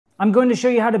I'm going to show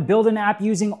you how to build an app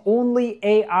using only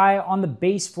AI on the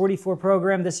Base44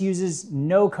 program. This uses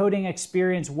no coding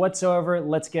experience whatsoever.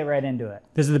 Let's get right into it.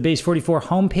 This is the Base44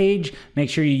 homepage. Make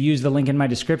sure you use the link in my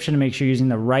description to make sure you're using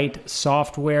the right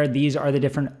software. These are the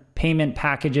different payment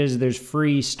packages. There's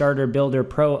free, starter, builder,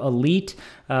 pro, elite.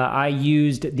 I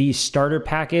used the starter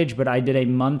package, but I did a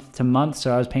month to month,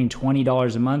 so I was paying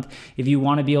 $20 a month. If you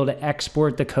want to be able to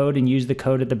export the code and use the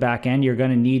code at the back end, you're going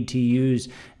to need to use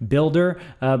builder,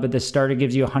 but the starter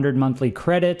gives you 100 monthly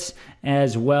credits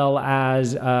as well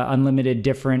as unlimited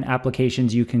different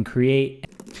applications you can create.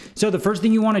 So the first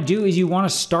thing you want to do is you want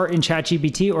to start in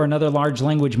ChatGPT or another large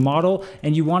language model,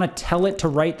 and you want to tell it to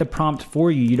write the prompt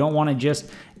for you. You don't want to just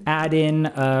add in,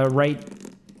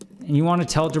 and you want to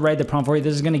tell it to write the prompt for you.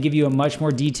 This is going to give you a much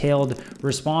more detailed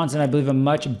response, and I believe a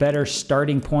much better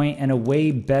starting point and a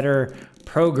way better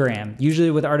program.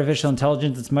 Usually with artificial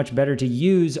intelligence, it's much better to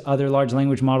use other large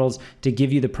language models to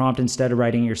give you the prompt instead of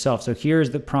writing it yourself. So here's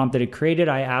the prompt that it created.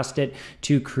 I asked it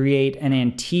to create an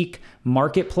antique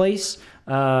marketplace.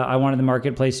 I wanted the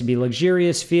marketplace to be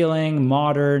luxurious feeling,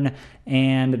 modern,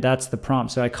 and that's the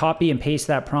prompt. So I copy and paste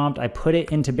that prompt. I put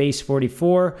it into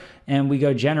Base44 and we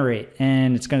go generate,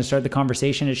 and it's going to start the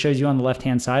conversation. It shows you on the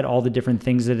left-hand side all the different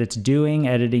things that it's doing: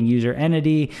 editing user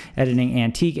entity, editing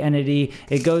antique entity.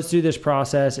 It goes through this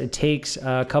process. It takes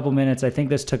a couple minutes. I think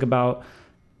this took about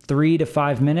 3 to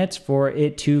 5 minutes for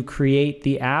it to create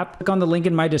the app. Click on the link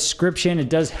in my description. It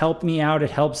does help me out. It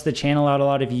helps the channel out a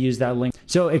lot if you use that link.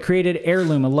 So it created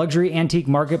Heirloom, a luxury antique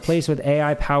marketplace with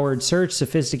AI-powered search,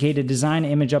 sophisticated design,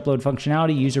 image upload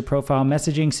functionality, user profile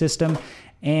messaging system.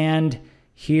 And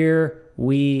here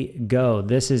we go.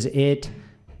 This is it.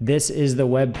 This is the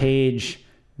web page.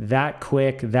 That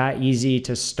quick, that easy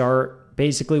to start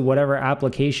basically whatever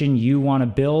application you want to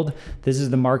build. This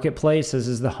is the marketplace. This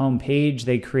is the home page.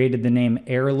 They created the name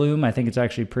Heirloom. I think it's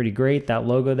actually pretty great. That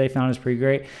logo they found is pretty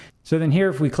great. So then here,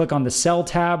 if we click on the Sell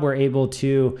tab, we're able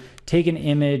to take an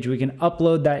image. We can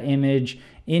upload that image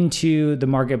into the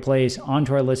marketplace,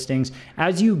 onto our listings.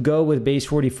 As you go with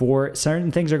Base44,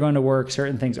 certain things are going to work,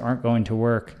 certain things aren't going to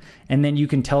work, and then you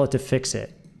can tell it to fix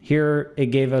it. Here, it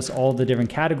gave us all the different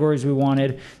categories we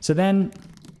wanted.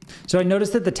 So I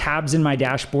noticed that the tabs in my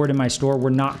dashboard in my store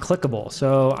were not clickable.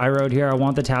 So I wrote here, I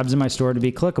want the tabs in my store to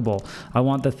be clickable. I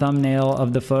want the thumbnail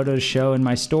of the photos show in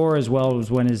my store as well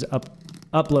as when it's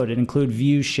uploaded. Include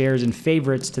views, shares, and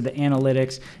favorites to the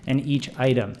analytics and each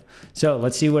item. So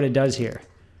let's see what it does here.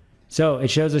 So it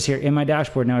shows us here in my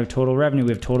dashboard, now we have total revenue, we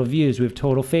have total views, we have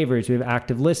total favorites, we have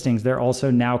active listings. They're also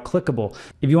now clickable.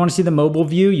 If you want to see the mobile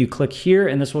view, you click here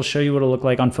and this will show you what it'll look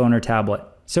like on phone or tablet.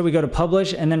 So we go to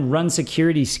publish and then run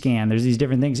security scan. There's these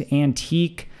different things: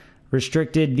 antique,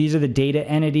 restricted. These are the data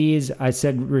entities. I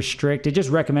said restrict. It just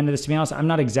recommended this, to be honest. I'm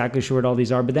not exactly sure what all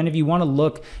these are, but then if you want to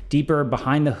look deeper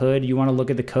behind the hood, you want to look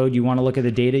at the code, you want to look at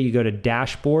the data, you go to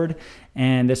dashboard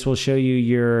and this will show you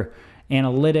your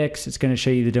analytics. It's going to show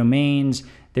you the domains.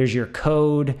 There's your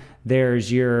code. There's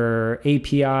your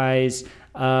APIs.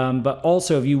 But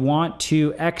also, if you want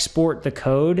to export the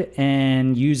code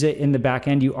and use it in the back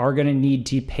end, you are going to need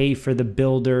to pay for the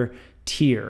builder tier.